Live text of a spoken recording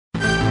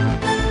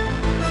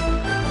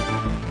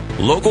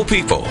Local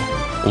people,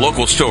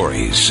 local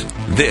stories.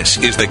 This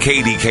is the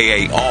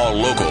KDKA All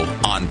Local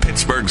on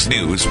Pittsburgh's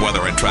news,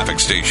 weather, and traffic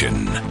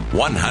station.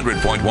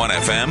 100.1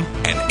 FM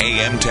and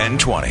AM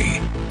 1020.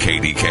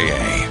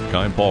 KDKA.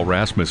 I'm Paul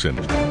Rasmussen.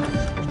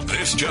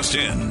 This just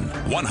in.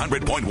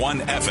 100.1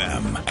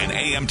 FM and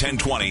AM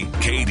 1020.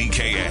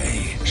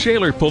 KDKA.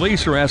 Shaler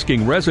Police are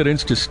asking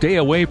residents to stay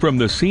away from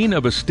the scene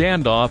of a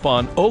standoff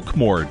on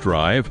Oakmoor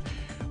Drive.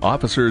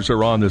 Officers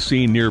are on the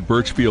scene near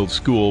Burchfield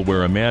School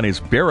where a man is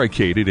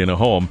barricaded in a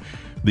home.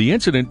 The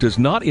incident does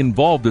not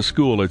involve the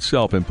school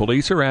itself, and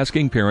police are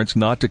asking parents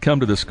not to come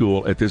to the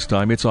school at this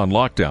time. It's on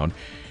lockdown.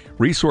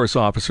 Resource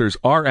officers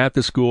are at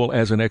the school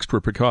as an extra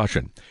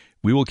precaution.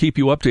 We will keep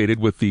you updated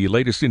with the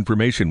latest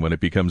information when it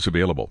becomes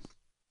available.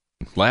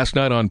 Last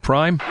night on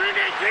Prime.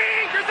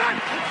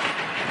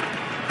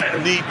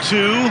 Need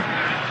two.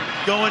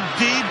 Going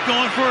deep,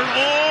 going for it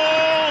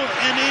all,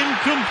 and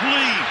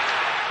incomplete.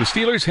 The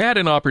Steelers had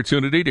an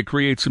opportunity to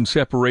create some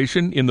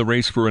separation in the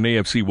race for an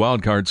AFC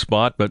wildcard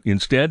spot, but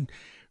instead,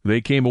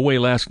 they came away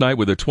last night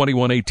with a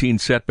 21-18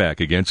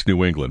 setback against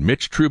New England.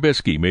 Mitch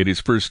Trubisky made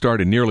his first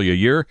start in nearly a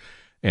year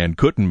and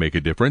couldn't make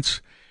a difference.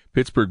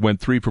 Pittsburgh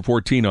went 3 for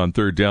 14 on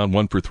third down,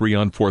 1 for 3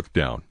 on fourth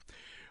down.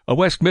 A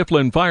West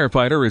Mifflin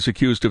firefighter is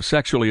accused of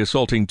sexually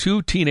assaulting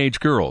two teenage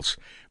girls.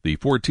 The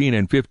 14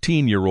 and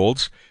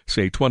 15-year-olds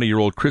say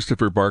 20-year-old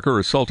Christopher Barker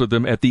assaulted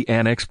them at the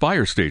Annex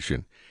Fire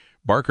Station.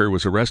 Barker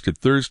was arrested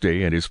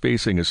Thursday and is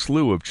facing a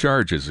slew of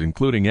charges,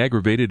 including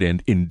aggravated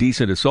and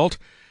indecent assault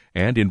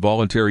and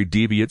involuntary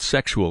deviant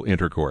sexual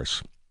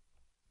intercourse.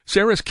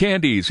 Sarah's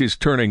Candies is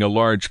turning a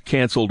large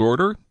canceled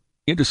order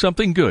into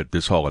something good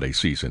this holiday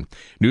season.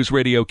 News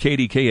Radio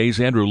KDKA's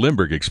Andrew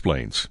Limberg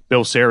explains.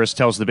 Bill Saris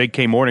tells the Big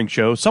K Morning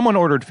Show someone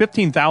ordered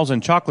 15,000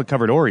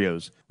 chocolate-covered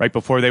Oreos. Right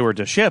before they were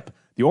to ship,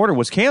 the order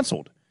was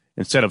canceled.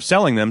 Instead of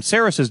selling them,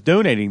 Saris is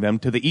donating them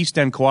to the East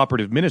End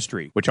Cooperative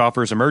Ministry, which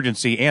offers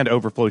emergency and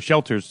overflow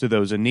shelters to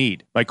those in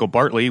need. Michael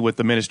Bartley with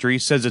the ministry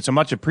says it's a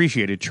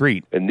much-appreciated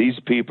treat. And these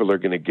people are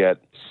going to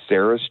get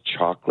Saris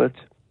chocolate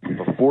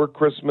before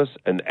Christmas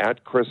and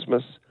at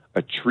Christmas,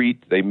 a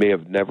treat they may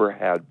have never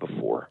had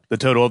before. The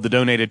total of the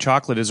donated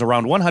chocolate is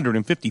around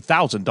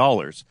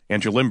 $150,000.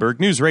 Andrew Limberg,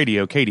 News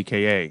Radio,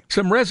 KDKA.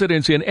 Some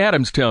residents in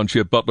Adams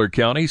Township, Butler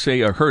County, say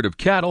a herd of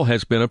cattle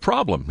has been a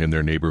problem in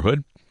their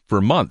neighborhood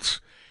for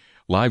months.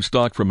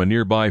 Livestock from a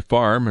nearby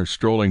farm are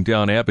strolling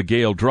down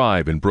Abigail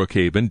Drive in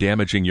Brookhaven,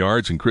 damaging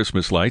yards and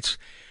Christmas lights.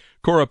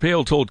 Cora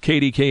Pale told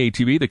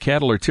KDKA-TV the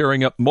cattle are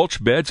tearing up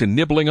mulch beds and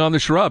nibbling on the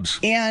shrubs.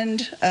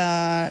 And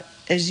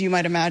as you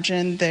might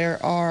imagine,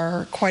 there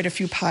are quite a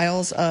few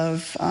piles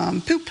of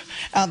poop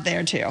out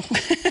there, too.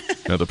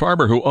 Now, the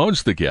farmer who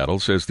owns the cattle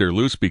says they're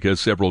loose because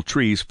several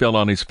trees fell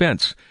on his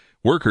fence.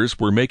 Workers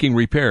were making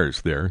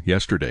repairs there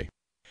yesterday.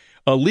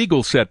 A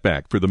legal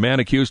setback for the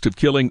man accused of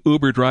killing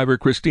Uber driver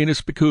Christina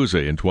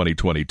Spicuzza in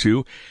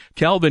 2022.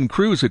 Calvin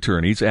Cruz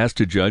attorneys asked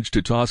a judge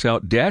to toss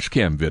out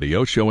dashcam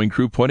video showing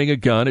Crew pointing a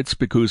gun at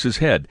Spicuzza's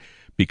head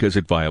because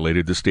it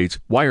violated the state's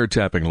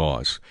wiretapping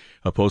laws.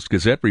 A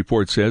Post-Gazette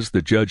report says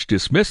the judge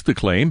dismissed the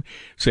claim,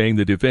 saying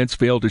the defense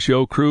failed to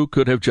show Crew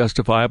could have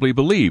justifiably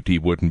believed he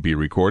wouldn't be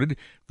recorded.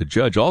 The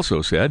judge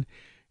also said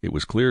it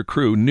was clear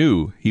Crew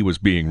knew he was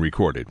being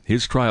recorded.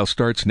 His trial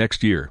starts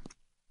next year.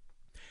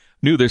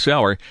 New this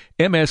hour,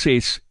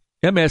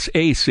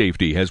 MSA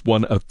Safety has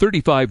won a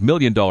 $35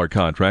 million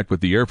contract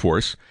with the Air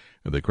Force.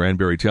 The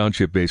Cranberry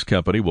Township-based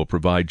company will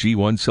provide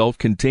G1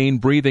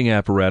 self-contained breathing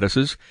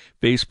apparatuses,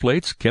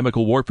 faceplates,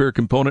 chemical warfare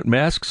component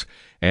masks,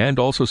 and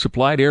also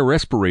supplied air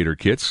respirator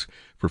kits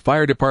for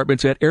fire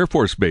departments at Air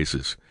Force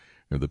bases.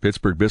 The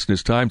Pittsburgh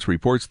Business Times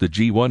reports the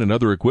G1 and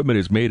other equipment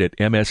is made at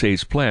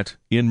MSA's plant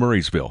in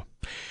Murraysville.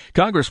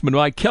 Congressman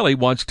Mike Kelly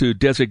wants to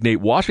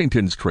designate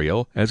Washington's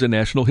Trail as a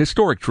National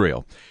Historic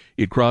Trail.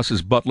 It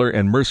crosses Butler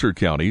and Mercer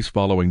counties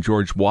following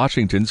George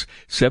Washington's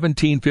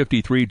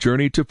 1753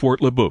 journey to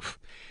Fort Le Boeuf.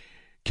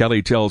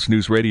 Kelly tells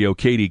News Radio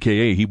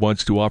KDKA he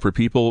wants to offer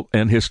people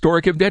an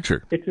historic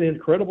adventure. It's an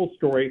incredible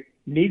story,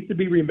 needs to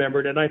be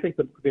remembered, and I think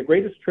the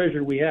greatest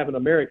treasure we have in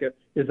America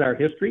is our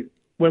history.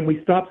 When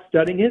we stop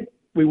studying it,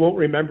 we won't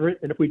remember it,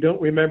 and if we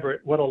don't remember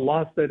it, what a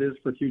loss that is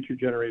for future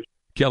generations.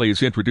 Kelly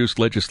has introduced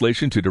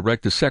legislation to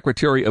direct the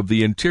Secretary of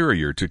the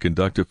Interior to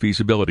conduct a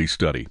feasibility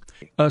study.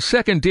 A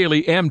second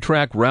daily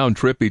Amtrak round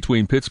trip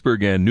between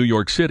Pittsburgh and New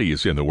York City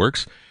is in the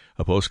works.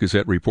 A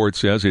Post-Gazette report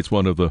says it's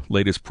one of the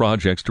latest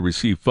projects to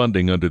receive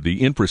funding under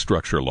the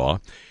infrastructure law.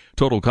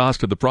 Total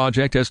cost of the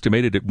project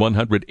estimated at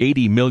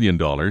 $180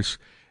 million,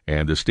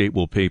 and the state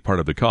will pay part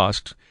of the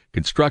cost.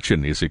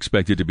 Construction is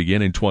expected to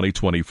begin in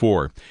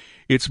 2024.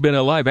 It's been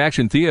a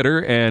live-action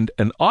theater and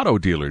an auto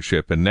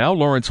dealership, and now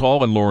Lawrence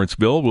Hall in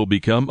Lawrenceville will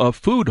become a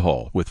food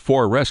hall with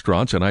 4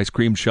 restaurants, an ice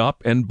cream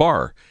shop, and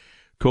bar.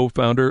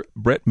 Co-founder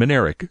Brett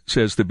Minerick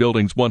says the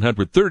building's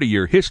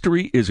 130-year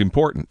history is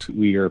important.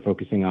 We are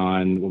focusing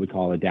on what we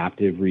call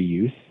adaptive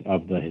reuse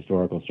of the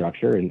historical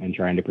structure and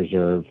trying to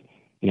preserve,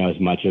 as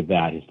much of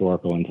that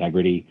historical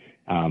integrity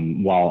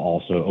while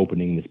also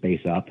opening the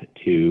space up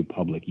to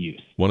public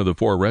use. One of the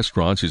 4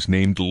 restaurants is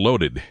named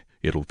Loaded.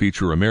 It'll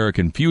feature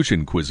American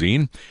fusion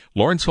cuisine.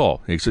 Lawrence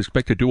Hall is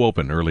expected to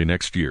open early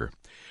next year.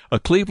 A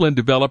Cleveland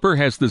developer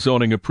has the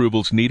zoning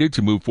approvals needed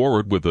to move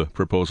forward with a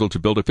proposal to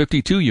build a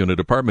 52-unit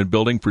apartment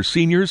building for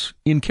seniors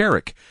in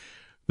Carrick.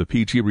 The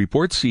PG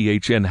reports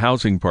CHN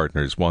Housing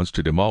Partners wants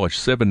to demolish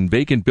 7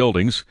 vacant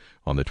buildings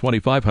on the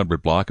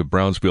 2500 block of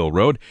Brownsville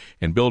Road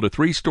and build a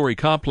 3-story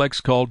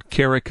complex called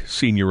Carrick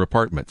Senior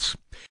Apartments.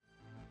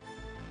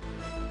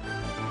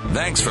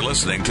 Thanks for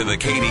listening to the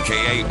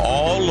KDKA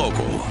All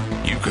Local.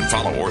 You can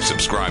follow or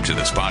subscribe to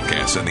this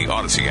podcast in the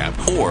Odyssey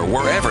app or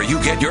wherever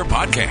you get your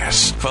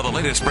podcasts. For the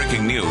latest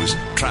breaking news,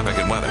 traffic,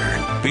 and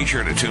weather, be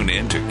sure to tune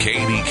in to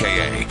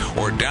KDKA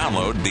or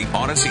download the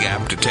Odyssey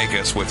app to take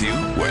us with you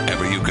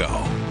wherever you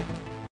go.